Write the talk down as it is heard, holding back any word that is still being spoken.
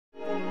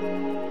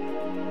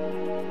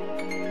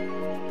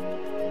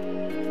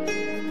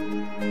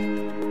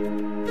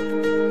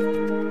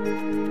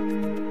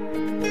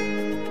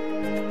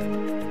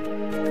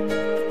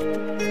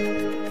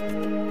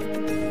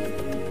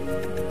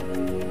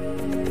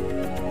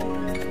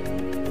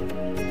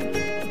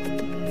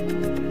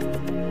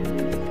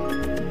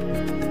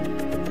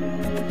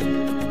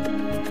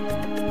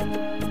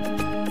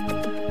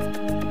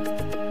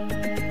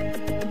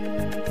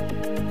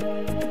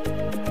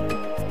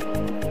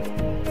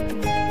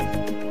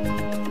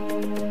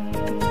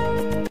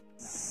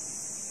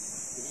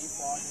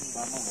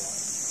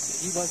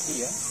was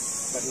here,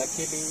 but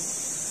luckily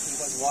he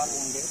was war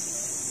wounded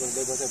because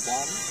there was a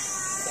bomb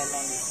fell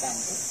on his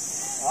tanker.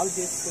 All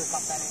his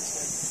companions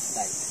were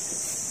died.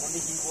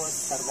 Only he was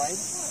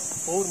survived.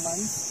 4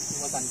 months he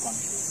was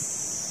unconscious,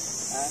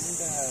 and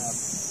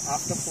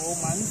after 4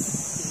 months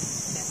he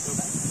came to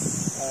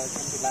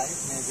life.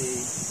 Maybe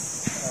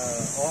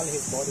all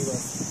his body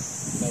was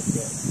like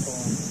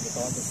torn with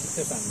all the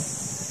stitches on it.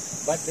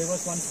 But there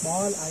was one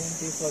small iron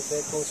piece was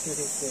there close to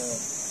his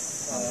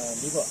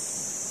liver.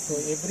 So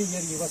every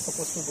year he was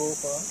supposed to go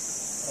for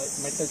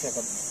medical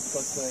checkup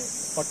because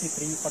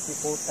 43,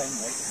 44 time,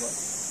 right, it was.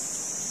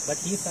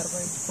 But he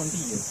survived 20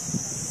 years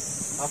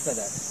after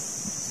that.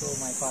 So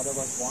my father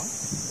was born,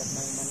 but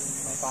my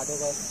father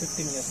was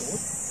 15 years old.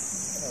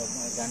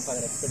 My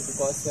grandfather expired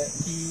because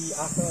he,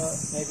 after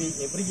maybe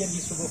every year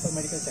he used to go for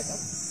medical checkup,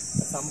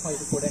 but somehow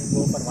he couldn't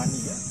go for 1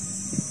 year.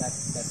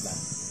 That's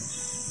that.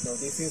 So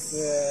this is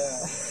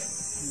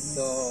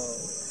so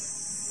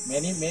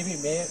many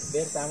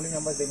their family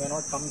members, they may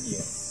not come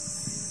here.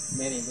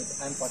 Many, but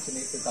I'm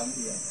fortunate to come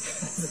here.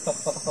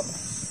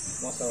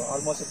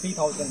 Almost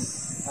 3,000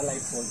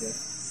 allied soldiers.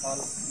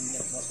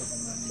 Most of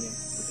them are Indian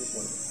British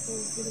soldiers. So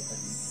they look at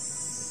me.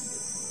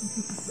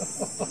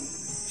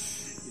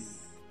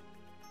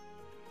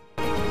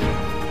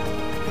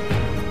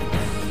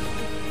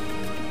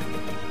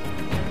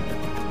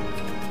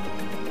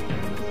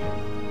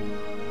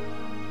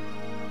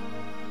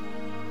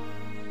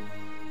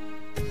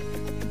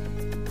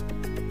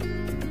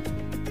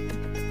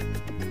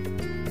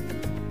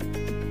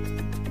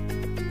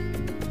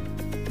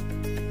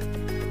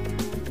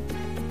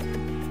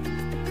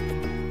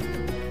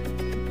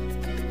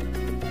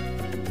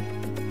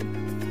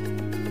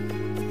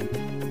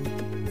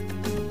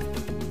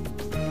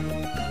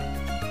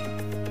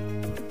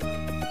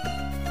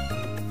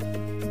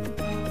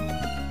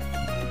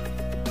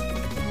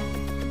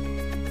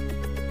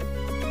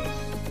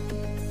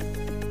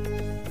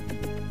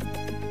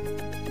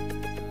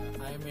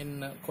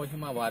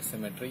 Kohima War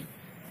Cemetery.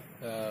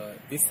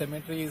 This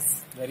cemetery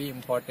is very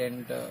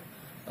important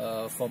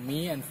for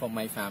me and for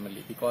my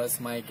family because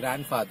my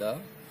grandfather,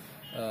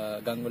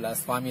 Gangula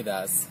Swami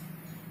Das,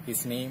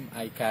 his name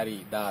I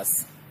carry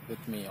Das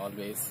with me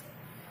always.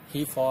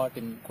 He fought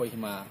in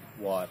Kohima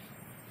War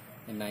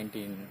in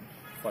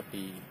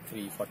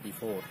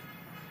 1943-44.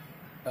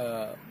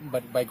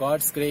 But by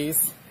God's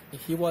grace,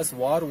 he was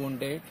war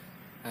wounded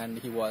and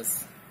he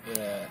was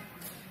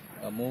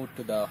moved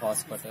to the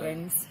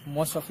hospital.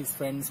 Most of his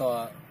friends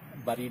are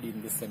buried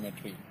in this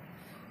cemetery,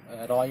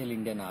 Royal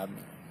Indian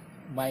Army.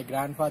 My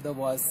grandfather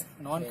was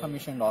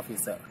non-commissioned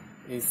officer,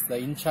 is the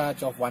in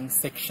charge of one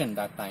section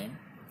that time,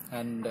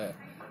 and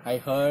I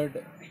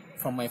heard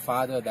from my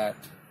father that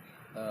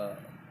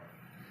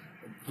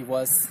he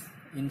was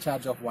in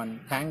charge of one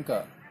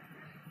tanker,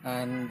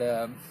 and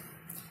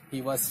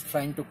he was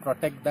trying to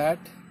protect that.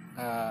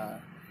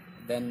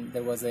 Then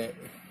there was a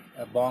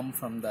bomb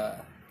from the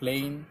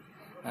plane,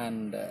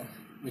 and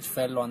which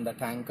fell on the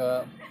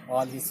tanker.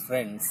 All his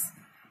friends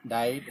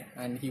died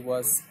and he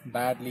was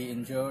badly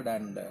injured,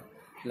 and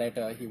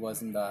later he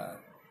was in the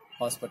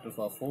hospital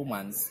for 4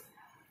 months.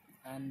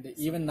 And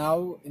even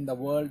now in the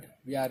world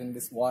we are in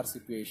this war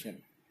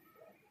situation.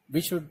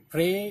 We should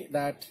pray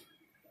that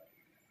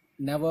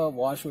never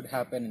war should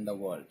happen in the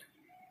world.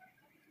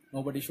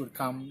 Nobody should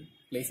come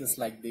places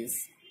like this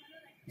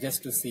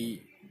just to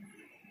see.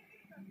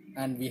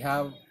 And we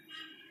have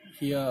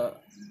here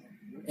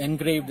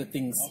engraved the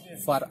things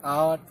for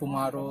our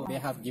tomorrow. They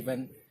have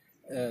given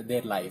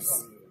their lives.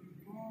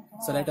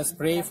 So let us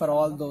pray for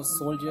all those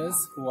soldiers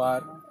who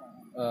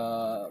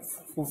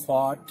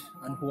fought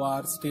and who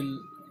are still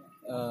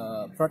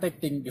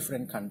protecting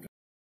different countries.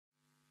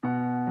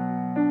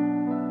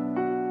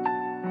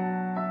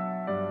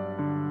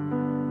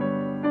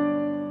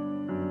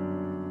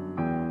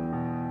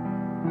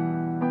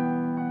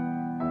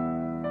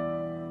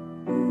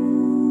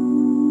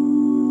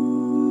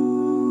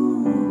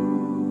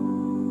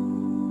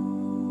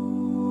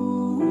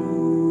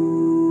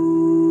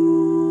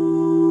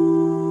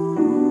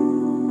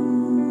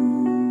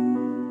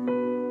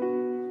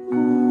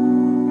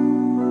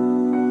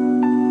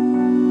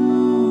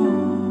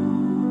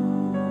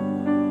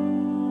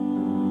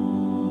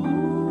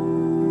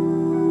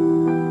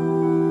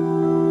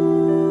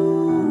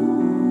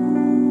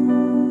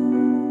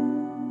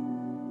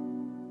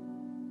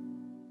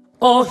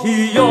 Oh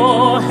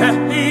hiyo, he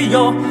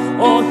hiyo,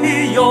 oh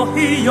hiyo,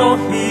 hiyo,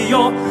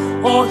 hiyo,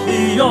 oh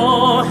hiyo,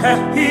 he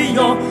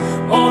hiyo,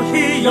 oh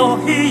hiyo,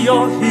 hiyo,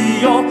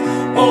 hiyo,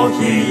 oh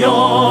hiyo,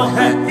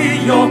 he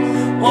hiyo,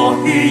 oh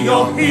hiyo,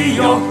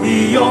 hiyo,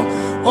 hiyo,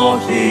 oh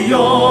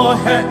hiyo,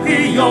 he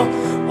hiyo,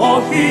 oh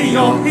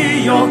hiyo,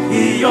 hiyo,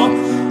 hiyo,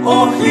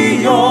 oh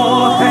hiyo,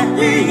 he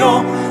hiyo,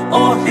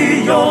 oh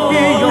hiyo,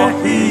 hiyo,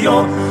 hiyo,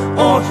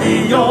 oh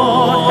hiyo,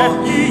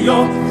 he hiyo.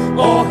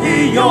 Oh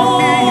hiyo,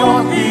 hiyo,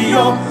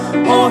 hiyo,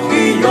 oh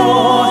hiyo,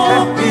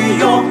 he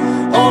hiyo,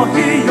 oh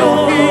hiyo,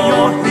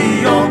 hiyo,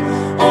 hiyo,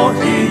 oh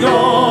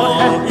hiyo.